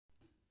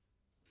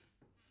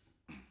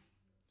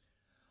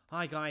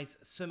Hi guys,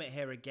 Sumit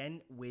here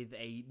again with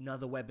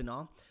another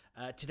webinar.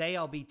 Today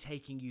I'll be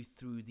taking you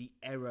through the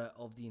era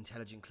of the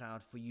intelligent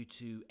cloud for you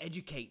to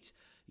educate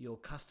your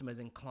customers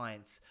and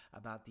clients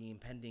about the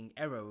impending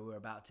era we're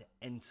about to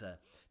enter.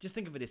 Just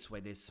think of it this way,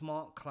 there's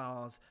smart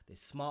cars,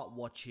 there's smart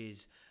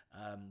watches,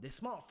 there's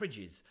smart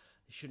fridges.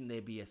 Shouldn't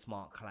there be a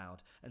smart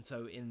cloud? And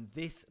so in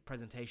this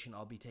presentation,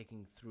 I'll be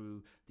taking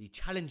through the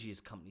challenges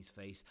companies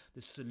face,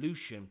 the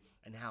solution,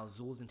 and how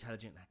Zoolz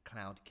Intelligent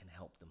Cloud can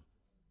help them.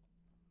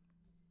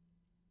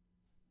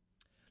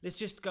 Let's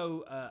just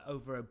go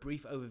over a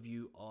brief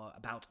overview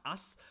about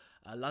us.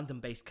 A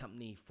London-based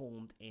company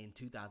formed in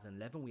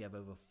 2011. We have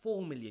over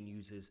 4 million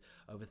users,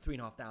 over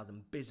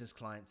 3,500 business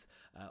clients.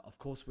 Of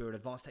course, we're an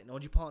advanced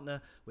technology partner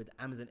with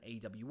Amazon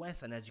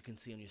AWS. And as you can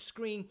see on your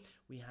screen,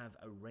 we have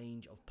a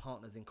range of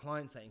partners and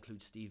clients that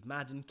include Steve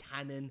Madden,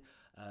 Canon,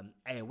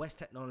 AOS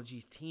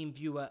Technologies,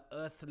 TeamViewer,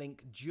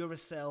 Earthlink,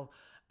 Duracell,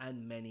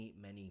 and many,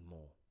 many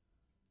more.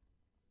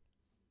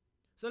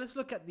 So let's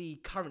look at the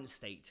current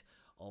state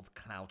of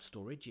cloud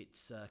storage.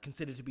 It's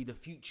considered to be the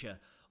future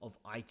of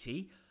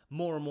IT.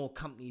 More and more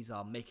companies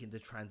are making the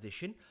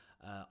transition.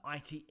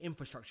 IT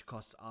infrastructure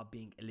costs are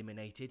being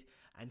eliminated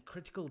and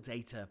critical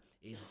data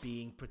is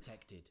being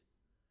protected.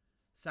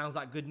 Sounds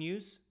like good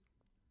news?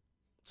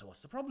 So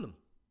what's the problem?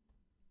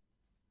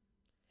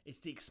 It's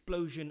the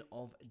explosion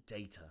of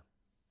data.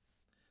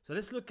 So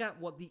let's look at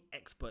what the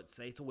experts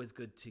say. It's always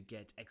good to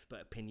get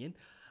expert opinion.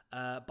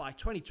 By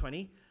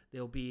 2020,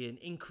 there'll be an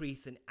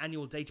increase in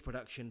annual data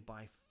production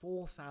by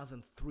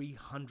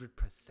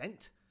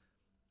 4,300%.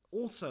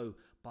 Also,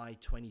 by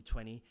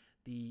 2020,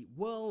 the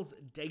world's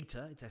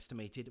data, it's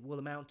estimated, will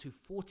amount to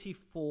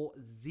 44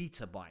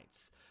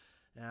 zettabytes.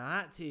 Now,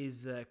 that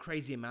is a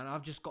crazy amount.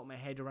 I've just got my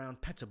head around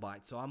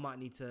petabytes, so I might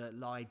need to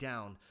lie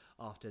down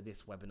after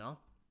this webinar.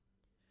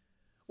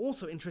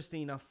 Also,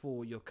 interesting enough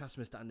for your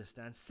customers to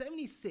understand,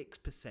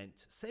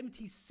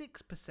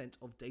 76%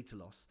 of data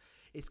loss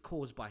is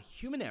caused by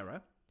human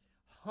error,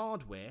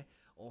 hardware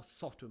or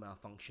software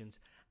malfunctions,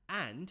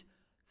 and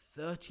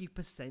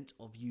 30%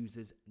 of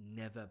users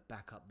never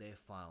back up their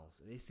files.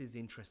 This is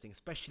interesting,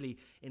 especially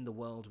in the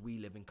world we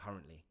live in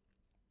currently.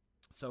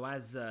 So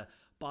as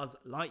Buzz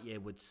Lightyear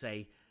would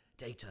say,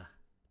 data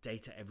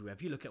everywhere.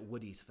 If you look at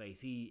Woody's face,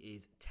 he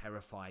is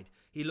terrified.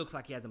 He looks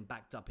like he hasn't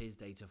backed up his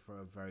data for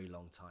a very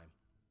long time.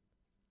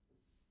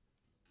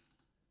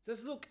 So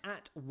let's look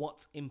at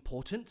what's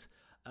important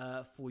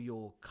for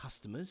your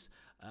customers.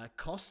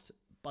 Cost,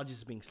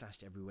 budgets are being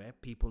slashed everywhere.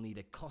 People need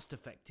a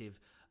cost-effective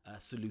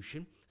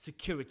solution.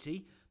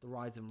 Security, the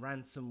rise in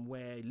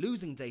ransomware.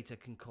 Losing data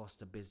can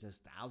cost a business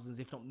thousands,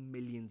 if not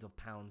millions of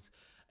pounds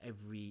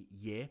every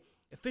year.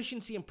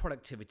 Efficiency and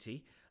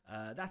productivity,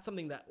 that's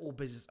something that all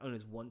business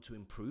owners want to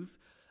improve.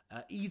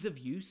 Ease of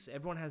use,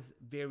 everyone has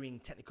varying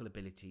technical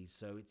abilities,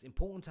 so it's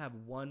important to have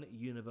one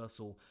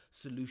universal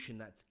solution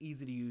that's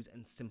easy to use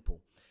and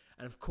simple.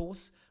 And of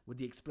course, with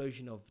the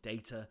explosion of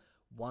data,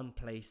 one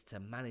place to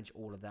manage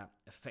all of that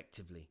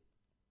effectively.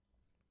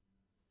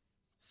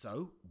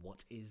 So,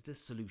 what is the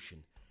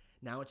solution?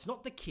 Now, it's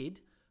not the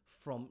kid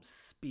from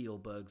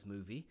Spielberg's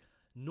movie,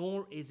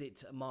 nor is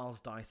it Miles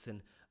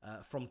Dyson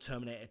from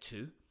Terminator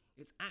 2.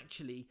 It's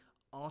actually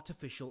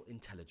artificial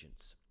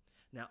intelligence.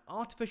 Now,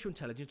 artificial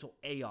intelligence, or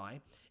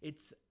AI,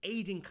 it's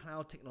aiding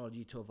cloud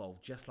technology to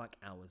evolve just like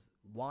ours.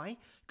 Why?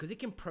 Because it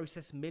can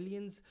process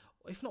millions,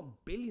 if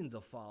not billions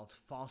of files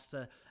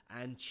faster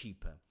and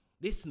cheaper.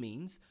 This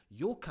means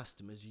your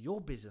customers,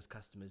 your business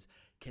customers,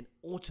 can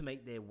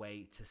automate their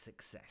way to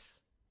success.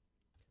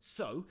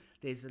 So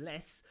there's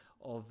less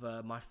of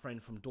my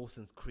friend from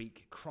Dawson's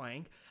Creek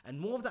crying, and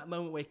more of that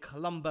moment where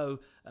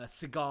Columbo,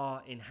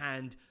 cigar in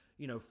hand,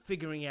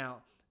 figuring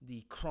out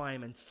the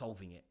crime and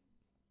solving it.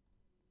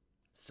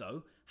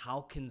 So, how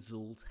can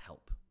Zoolz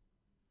help?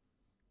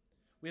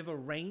 We have a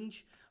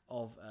range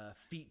of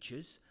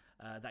features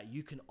that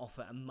you can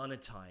offer and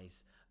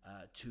monetize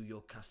to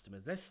your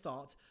customers. Let's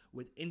start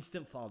with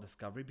instant file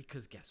discovery,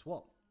 because guess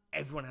what?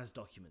 Everyone has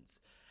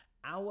documents.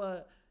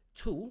 Our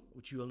tool,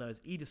 which you will know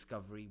as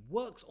eDiscovery,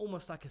 works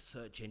almost like a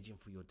search engine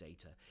for your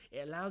data.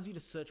 It allows you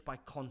to search by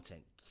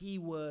content,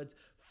 keywords,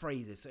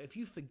 phrases. So if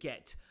you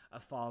forget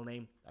a file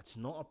name, that's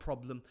not a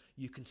problem.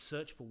 You can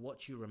search for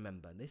what you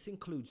remember. And this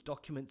includes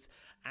documents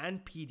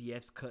and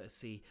PDFs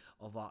courtesy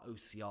of our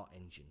OCR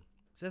engine.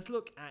 So let's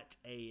look at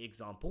an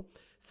example.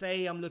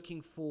 Say I'm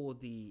looking for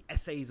the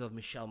essays of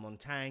Michel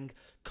Montaigne.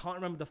 Can't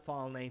remember the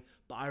file name,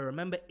 but I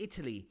remember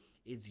Italy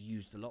is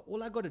used a lot.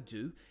 All I got to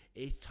do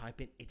is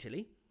type in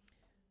Italy.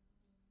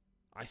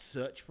 I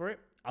search for it,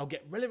 I'll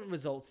get relevant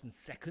results in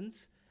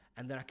seconds,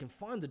 and then I can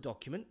find the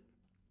document.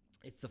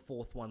 It's the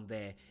fourth one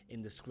there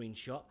in the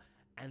screenshot.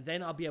 And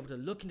then I'll be able to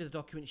look into the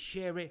document,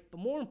 share it, but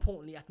more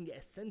importantly, I can get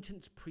a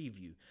sentence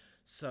preview.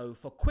 So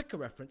for quicker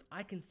reference,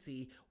 I can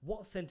see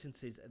what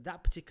sentences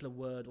that particular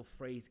word or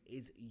phrase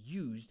is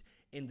used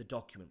in the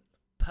document.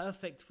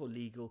 Perfect for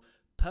legal,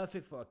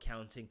 perfect for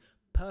accounting,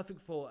 perfect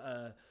for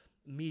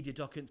media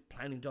documents,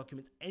 planning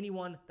documents,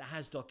 anyone that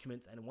has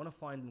documents and want to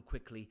find them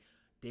quickly.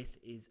 This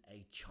is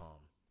a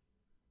charm.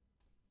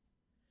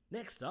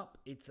 Next up,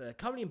 it's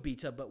currently in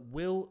beta, but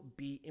will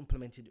be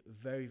implemented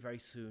very, very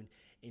soon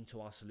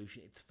into our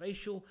solution. It's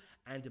facial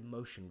and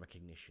emotion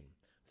recognition.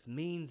 This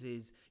means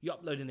is you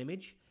upload an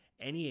image,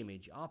 any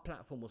image, our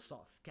platform will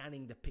start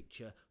scanning the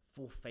picture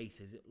for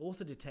faces. It will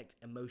also detect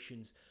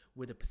emotions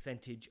with a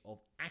percentage of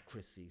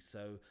accuracy.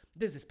 So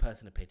does this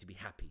person appear to be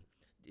happy?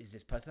 Does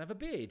this person have a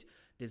beard?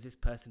 Does this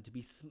person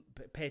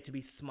appear to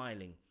be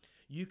smiling?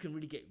 You can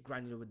really get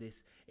granular with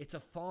this. It's a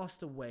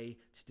faster way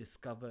to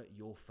discover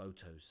your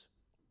photos.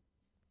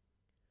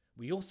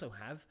 We also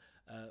have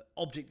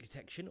object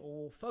detection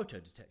or photo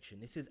detection.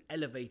 This is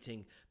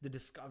elevating the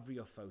discovery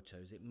of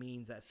photos. It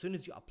means that as soon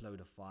as you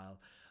upload a file,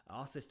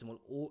 our system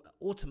will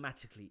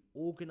automatically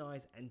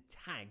organize and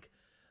tag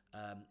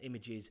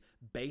images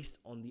based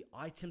on the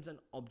items and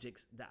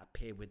objects that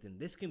appear within.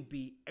 This can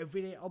be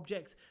everyday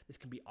objects, this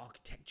can be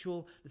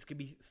architectural, this can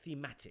be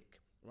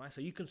thematic, right?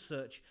 So you can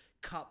search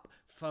cup,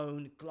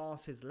 phone,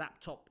 glasses,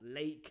 laptop,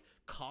 lake,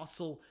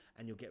 castle,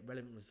 and you'll get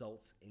relevant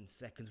results in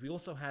seconds. We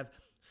also have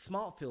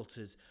smart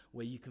filters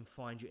where you can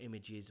find your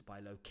images by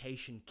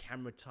location,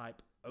 camera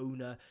type,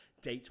 owner,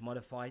 date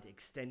modified,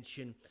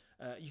 extension.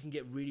 You can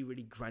get really,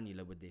 really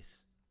granular with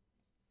this.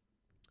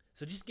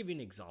 So just to give you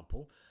an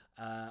example,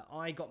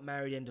 I got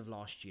married end of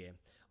last year.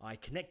 I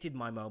connected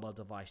my mobile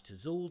device to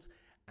Zoolz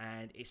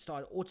and it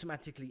started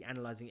automatically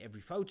analyzing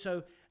every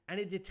photo, and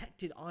it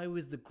detected I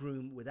was the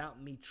groom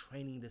without me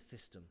training the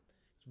system.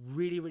 It's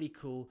really, really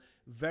cool,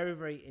 very,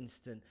 very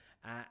instant,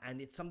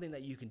 and it's something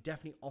that you can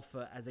definitely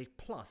offer as a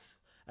plus,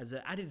 as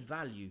an added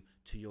value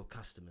to your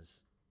customers.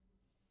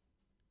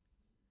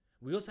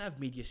 We also have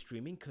media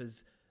streaming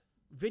because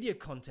video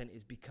content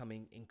is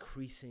becoming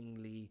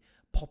increasingly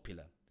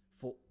popular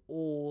for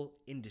all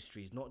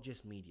industries, not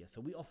just media. So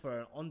we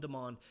offer an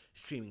on-demand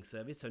streaming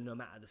service. So no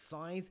matter the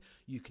size,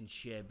 you can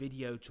share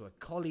video to a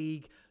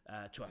colleague,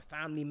 to a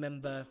family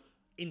member,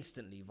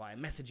 instantly via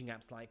messaging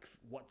apps like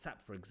WhatsApp,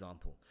 for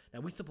example.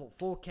 Now we support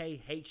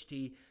 4K,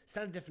 HD,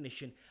 standard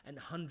definition, and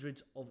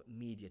hundreds of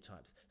media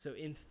types. So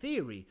in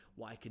theory,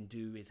 what I can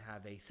do is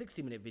have a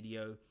 60-minute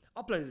video,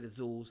 upload it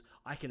to Zoolz.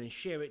 I can then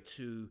share it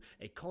to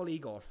a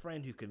colleague or a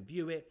friend who can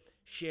view it,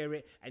 share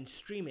it, and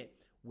stream it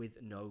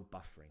with no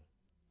buffering.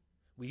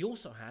 We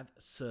also have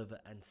server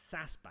and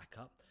SaaS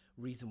backup.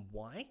 Reason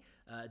why?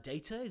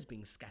 Data is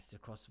being scattered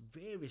across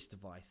various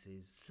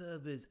devices,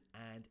 servers,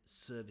 and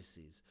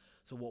services.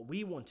 So what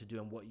we want to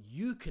do and what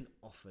you can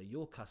offer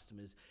your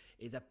customers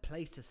is a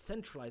place to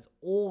centralize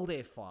all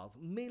their files,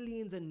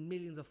 millions and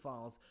millions of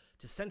files,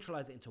 to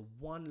centralize it into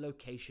one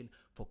location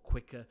for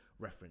quicker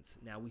reference.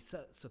 Now we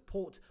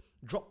support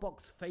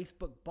Dropbox,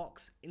 Facebook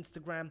Box,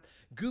 Instagram,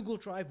 Google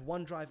Drive,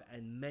 OneDrive,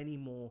 and many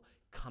more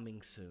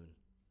coming soon.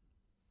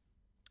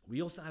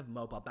 We also have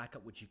mobile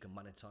backup, which you can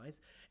monetize,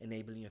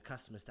 enabling your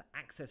customers to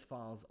access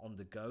files on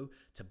the go,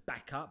 to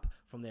back up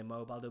from their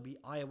mobile. There'll be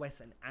iOS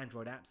and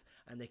Android apps,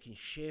 and they can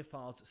share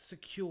files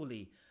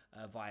securely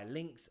via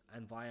links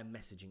and via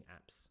messaging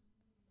apps.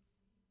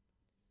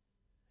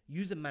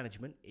 User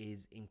management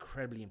is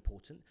incredibly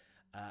important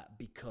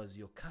because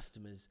your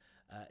customers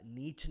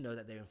need to know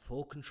that they're in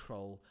full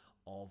control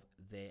of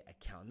their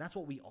account. And that's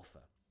what we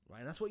offer, right?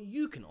 And that's what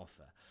you can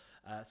offer.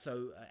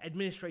 So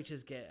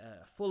administrators get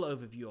a full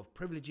overview of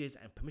privileges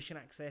and permission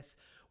access.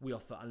 We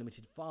offer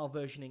unlimited file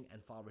versioning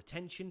and file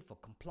retention for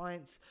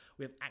compliance.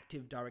 We have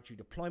active directory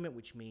deployment,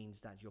 which means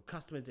that your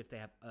customers, if they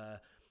have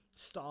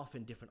staff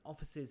in different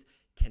offices,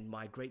 can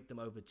migrate them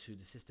over to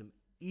the system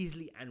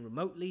easily and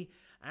remotely.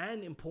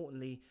 And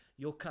importantly,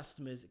 your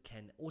customers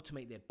can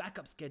automate their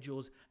backup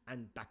schedules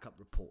and backup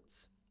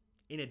reports.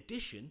 In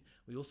addition,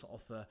 we also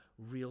offer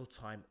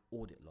real-time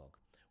audit log,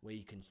 where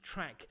you can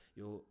track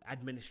your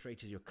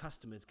administrators, your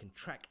customers can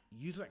track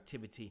user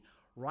activity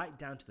right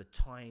down to the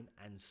time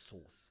and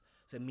source.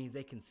 So it means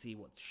they can see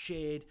what's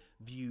shared,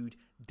 viewed,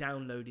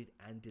 downloaded,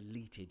 and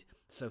deleted.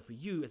 So for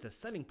you as a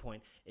selling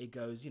point, it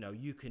goes,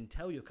 you can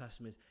tell your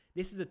customers,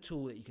 this is a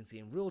tool that you can see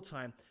in real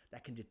time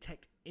that can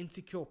detect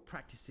insecure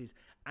practices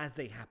as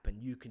they happen.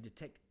 You can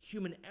detect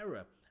human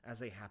error as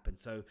they happen.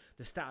 So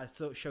the stat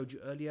I showed you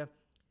earlier,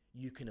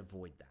 you can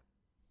avoid that.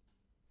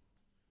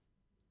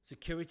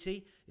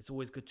 Security, it's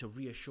always good to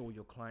reassure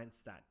your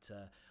clients that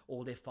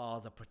all their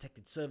files are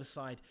protected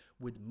server-side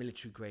with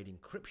military-grade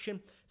encryption.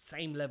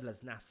 Same level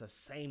as NASA,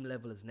 same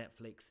level as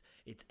Netflix.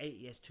 It's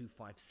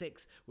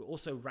AES-256. We're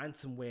also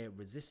ransomware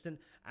resistant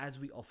as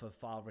we offer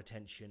file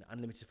retention,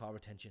 unlimited file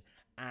retention,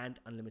 and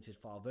unlimited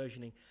file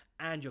versioning.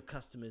 And your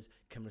customers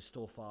can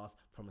restore files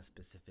from a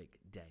specific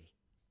day.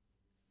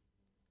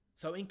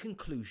 So in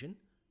conclusion,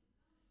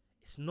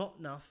 it's not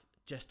enough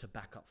just to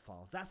back up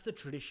files. That's the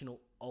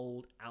traditional,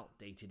 old,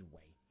 outdated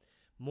way.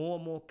 More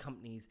and more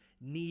companies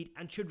need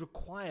and should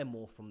require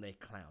more from their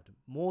cloud.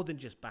 More than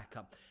just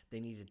backup,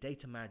 they need a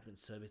data management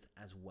service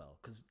as well,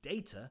 because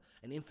data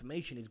and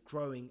information is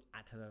growing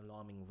at an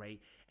alarming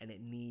rate and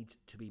it needs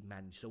to be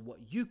managed. So what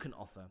you can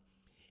offer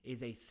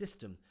is a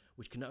system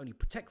which can not only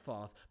protect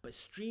files, but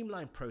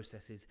streamline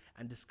processes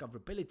and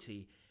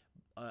discoverability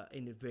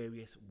in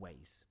various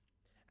ways.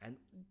 And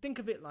think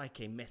of it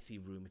like a messy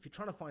room. If you're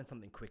trying to find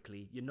something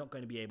quickly, you're not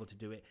going to be able to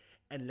do it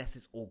unless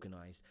it's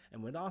organized.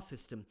 And with our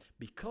system,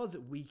 because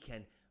we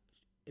can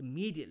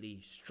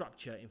immediately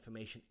structure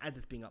information as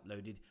it's being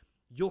uploaded,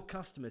 your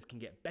customers can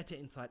get better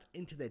insights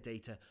into their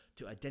data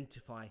to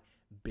identify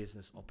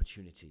business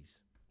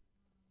opportunities.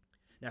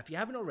 Now, if you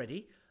haven't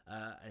already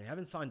and you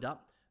haven't signed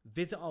up,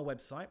 visit our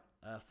website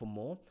for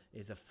more.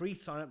 It's a free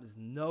sign up. There's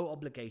no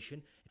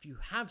obligation. If you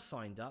have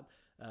signed up,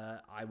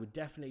 I would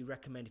definitely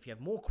recommend, if you have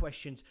more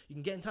questions, you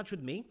can get in touch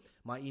with me.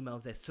 My email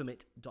is there,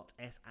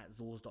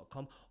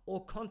 sumit.s@zoolz.com,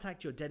 or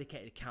contact your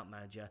dedicated account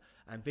manager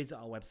and visit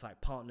our website,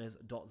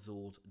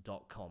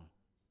 partners.zoolz.com.